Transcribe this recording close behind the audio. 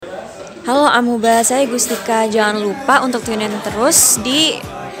Halo Amuba, saya Gustika. Jangan lupa untuk tune in terus di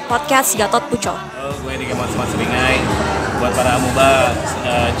podcast Gatotpucol. Gue di Kemas Seringai. Buat para Amuba,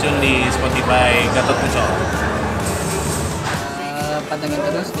 tune di Spotify Gatotpucol. Pantengin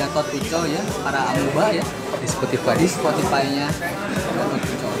terus Gatotpucol ya, para Amuba ya di Spotify-nya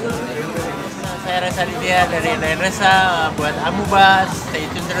Gatotpucol. Saya Resa Ditya dari Resa. Buat Amuba, stay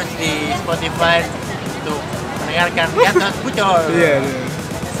tune terus di Spotify untuk mendengarkan Gatotpucol. Iya.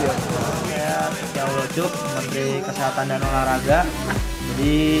 Saya Lucup, Menteri Kesehatan dan Olahraga.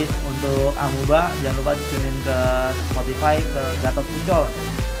 Jadi untuk Amuba jangan lupa tunin ke Spotify ke Gatotpucol.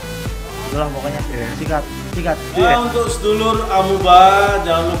 Itulah pokoknya. Sikat. Untuk sedulur Amuba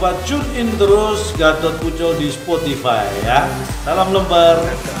jangan lupa tune in terus Gatotpucol di Spotify ya. Salam lembar.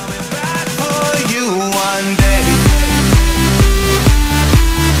 You one day